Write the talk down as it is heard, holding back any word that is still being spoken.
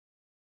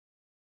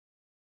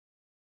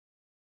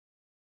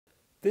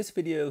This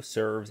video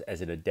serves as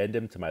an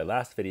addendum to my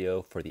last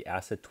video for the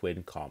ASA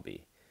Twin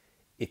Combi.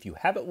 If you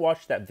haven't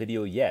watched that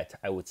video yet,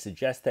 I would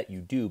suggest that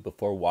you do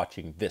before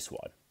watching this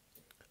one.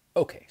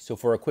 Okay, so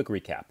for a quick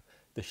recap,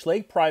 the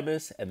Schlage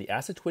Primus and the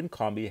ASA Twin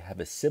Combi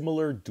have a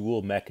similar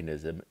dual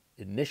mechanism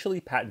initially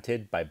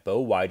patented by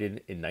Bo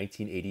Wyden in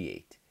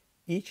 1988.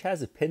 Each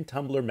has a pin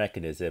tumbler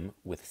mechanism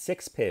with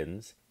 6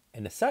 pins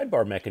and a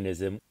sidebar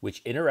mechanism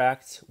which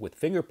interacts with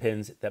finger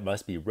pins that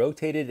must be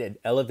rotated and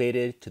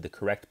elevated to the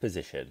correct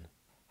position.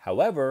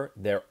 However,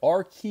 there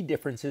are key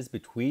differences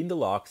between the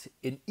locks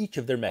in each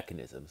of their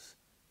mechanisms.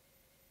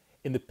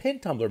 In the pin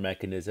tumbler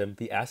mechanism,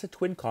 the ASA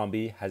Twin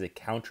Combi has a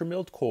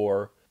countermilled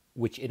core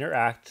which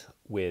interact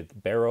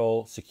with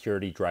barrel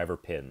security driver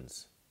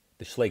pins.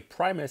 The Schlage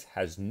Primus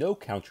has no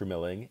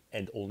countermilling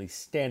and only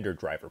standard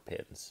driver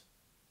pins.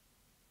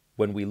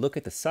 When we look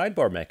at the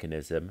sidebar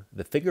mechanism,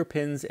 the finger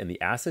pins in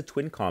the ASA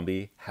Twin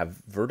Combi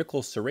have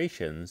vertical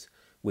serrations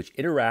which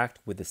interact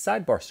with the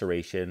sidebar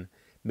serration,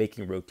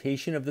 making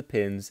rotation of the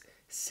pins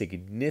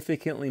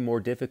significantly more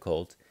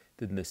difficult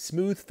than the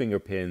smooth finger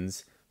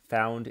pins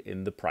found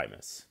in the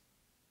Primus.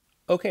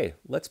 Okay,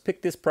 let's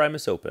pick this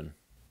Primus open.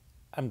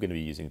 I'm going to be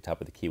using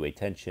top of the keyway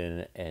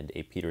tension and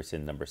a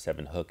Peterson number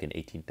 7 hook in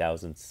 18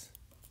 thousandths.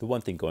 The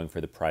one thing going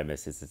for the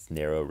Primus is its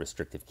narrow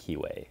restrictive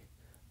keyway.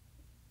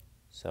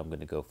 So I'm going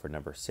to go for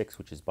number 6,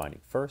 which is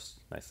binding first.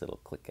 Nice little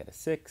click at a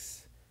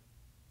 6.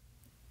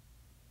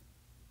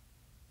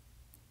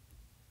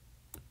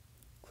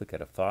 Click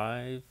at a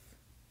 5.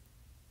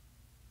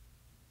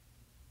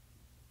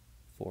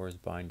 4 is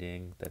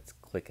binding. That's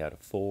click out of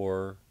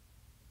 4.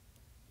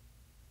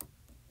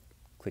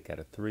 Click out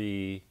of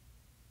 3.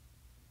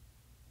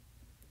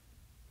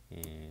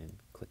 And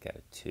click out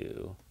of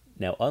 2.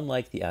 Now,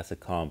 unlike the ASA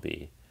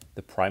Combi,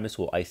 the Primus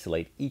will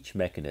isolate each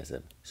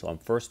mechanism. So I'm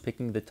first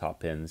picking the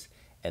top pins,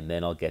 and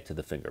then I'll get to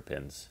the finger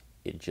pins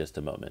in just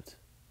a moment.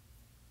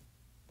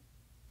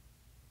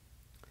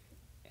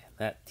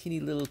 That teeny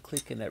little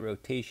click and that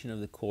rotation of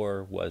the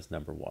core was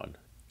number 1.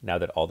 Now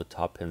that all the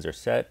top pins are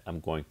set,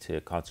 I'm going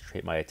to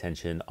concentrate my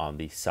attention on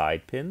the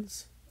side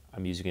pins.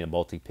 I'm using a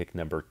Multipick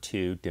number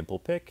 2 dimple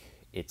pick.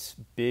 It's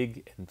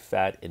big and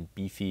fat and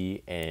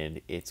beefy, and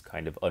it's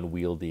kind of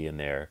unwieldy in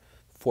there.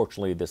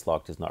 Fortunately, this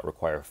lock does not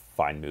require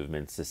fine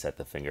movements to set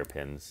the finger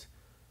pins.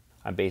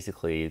 I'm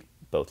basically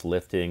both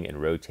lifting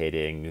and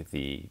rotating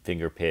the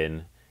finger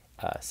pin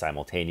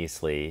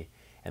simultaneously.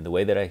 And the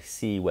way that I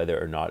see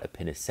whether or not a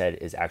pin is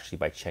set is actually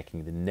by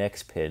checking the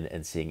next pin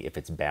and seeing if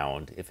it's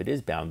bound. If it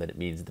is bound, then it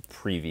means the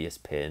previous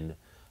pin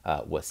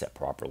was set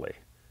properly.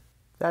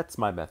 That's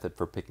my method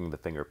for picking the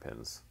finger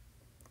pins.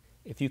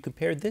 If you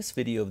compare this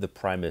video of the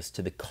Primus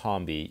to the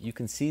Combi, you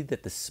can see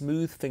that the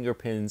smooth finger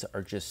pins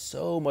are just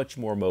so much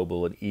more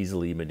mobile and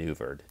easily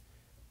maneuvered.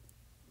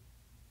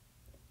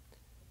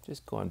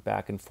 Just going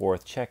back and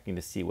forth, checking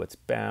to see what's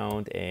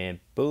bound,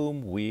 and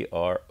boom, we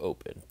are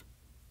open.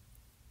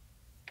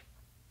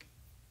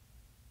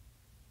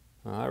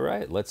 All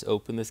right, let's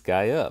open this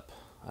guy up.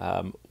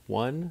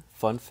 One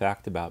fun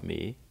fact about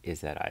me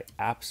is that I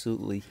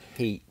absolutely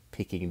hate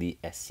picking the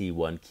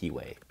SC1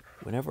 keyway.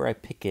 Whenever I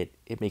pick it,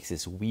 it makes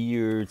this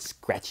weird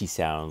scratchy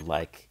sound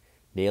like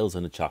nails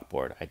on a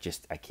chalkboard. I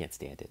can't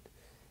stand it.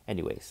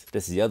 Anyways,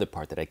 this is the other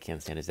part that I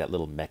can't stand, is that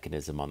little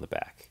mechanism on the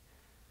back.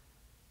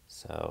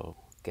 So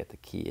get the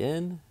key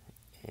in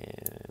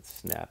and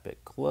snap it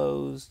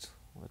closed.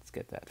 Let's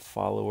get that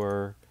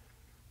follower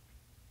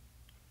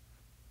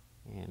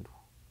and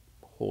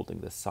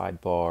holding the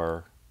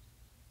sidebar.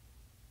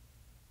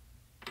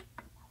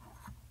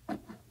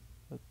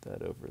 Put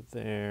that over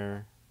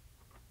there.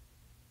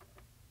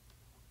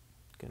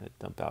 Gonna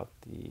dump out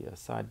the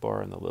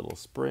sidebar and the little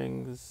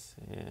springs,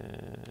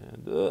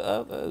 and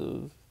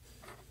number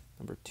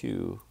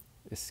 2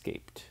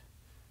 escaped.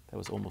 That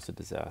was almost a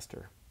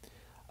disaster.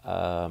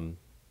 That's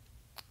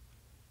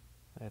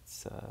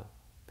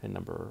pin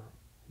number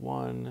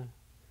 1,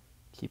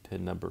 key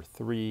pin number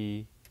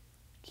 3,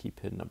 key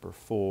pin number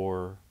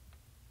 4,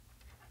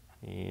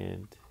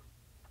 and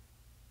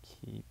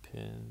key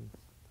pin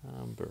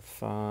number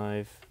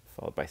 5,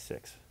 followed by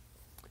 6.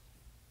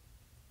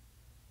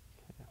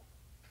 Okay.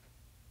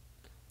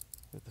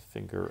 With the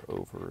finger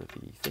over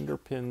the finger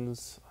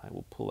pins, I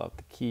will pull out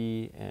the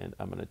key, and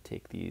I'm going to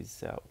take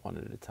these out one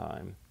at a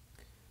time.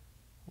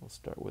 We'll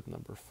start with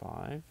number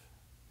 5,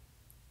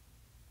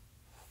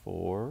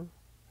 4,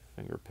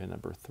 finger pin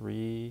number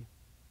 3,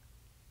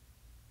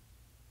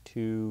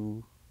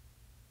 2,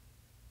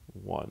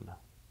 1.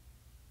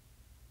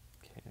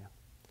 Okay,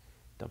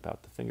 dump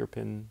out the finger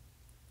pin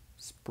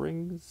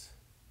springs,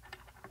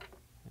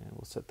 and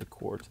we'll set the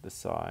core to the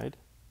side.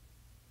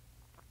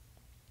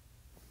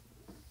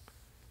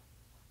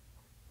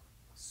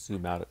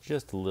 Zoom out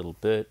just a little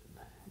bit,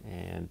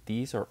 and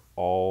these are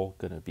all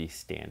going to be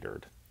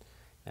standard.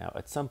 Now,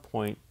 at some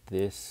point,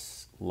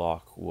 this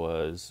lock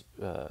was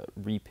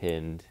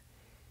repinned,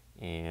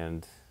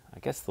 and I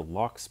guess the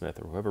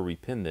locksmith or whoever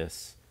repinned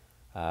this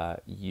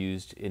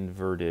used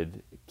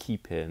inverted key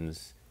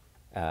pins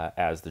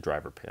as the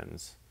driver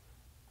pins.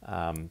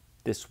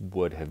 This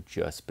would have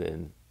just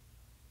been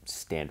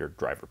standard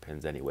driver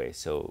pins anyway,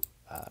 so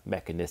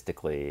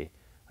mechanistically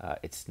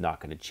it's not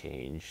going to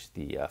change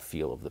the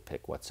feel of the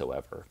pick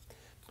whatsoever.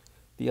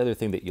 The other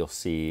thing that you'll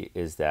see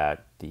is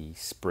that the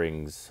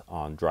springs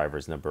on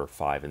drivers number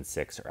 5 and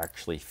 6 are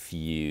actually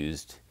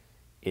fused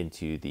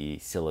into the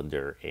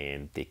cylinder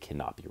and they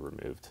cannot be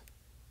removed.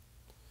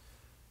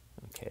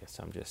 Okay,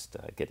 so I'm just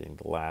getting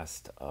the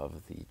last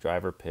of the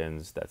driver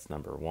pins. That's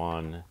number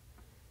 1,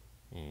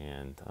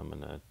 and I'm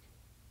going to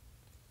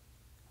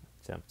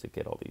attempt to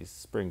get all these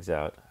springs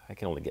out. I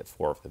can only get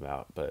 4 of them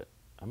out, but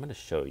I'm going to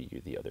show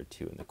you the other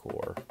 2 in the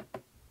core.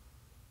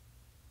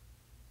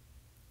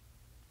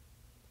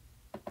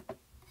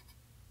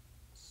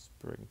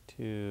 Spring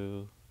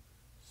 2,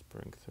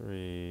 spring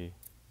 3.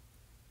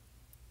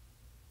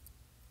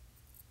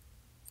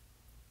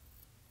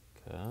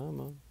 Come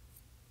on.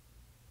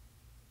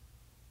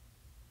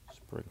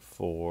 Spring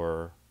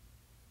 4.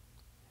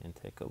 And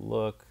take a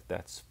look.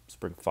 That's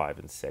spring 5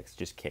 and 6.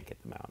 Just can't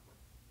get them out.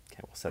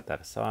 Okay, we'll set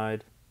that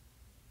aside.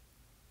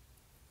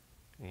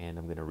 And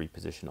I'm going to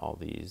reposition all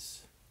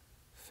these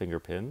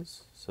finger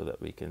pins so that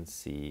we can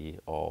see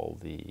all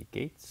the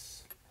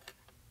gates.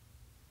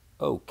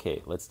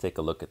 Okay, let's take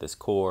a look at this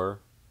core.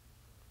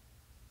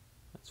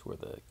 That's where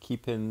the key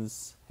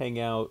pins hang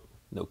out,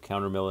 no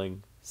counter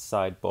milling,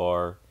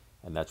 sidebar,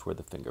 and that's where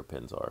the finger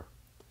pins are.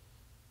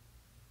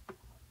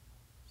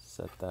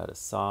 Set that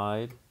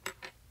aside,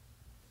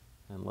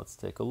 and let's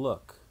take a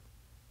look.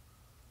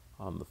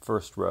 On the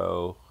first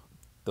row,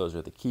 those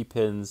are the key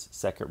pins.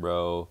 Second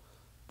row,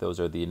 those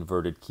are the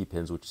inverted key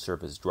pins which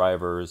serve as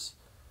drivers.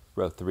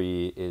 Row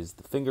 3 is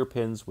the finger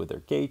pins with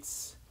their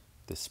gates,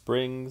 the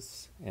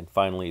springs, and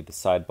finally the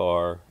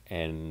sidebar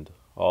and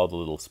all the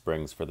little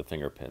springs for the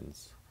finger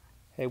pins.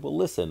 Hey, well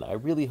listen, I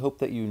really hope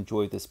that you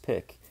enjoyed this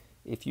pick.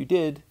 If you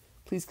did,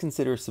 please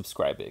consider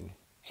subscribing,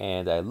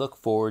 and I look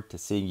forward to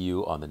seeing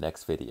you on the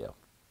next video.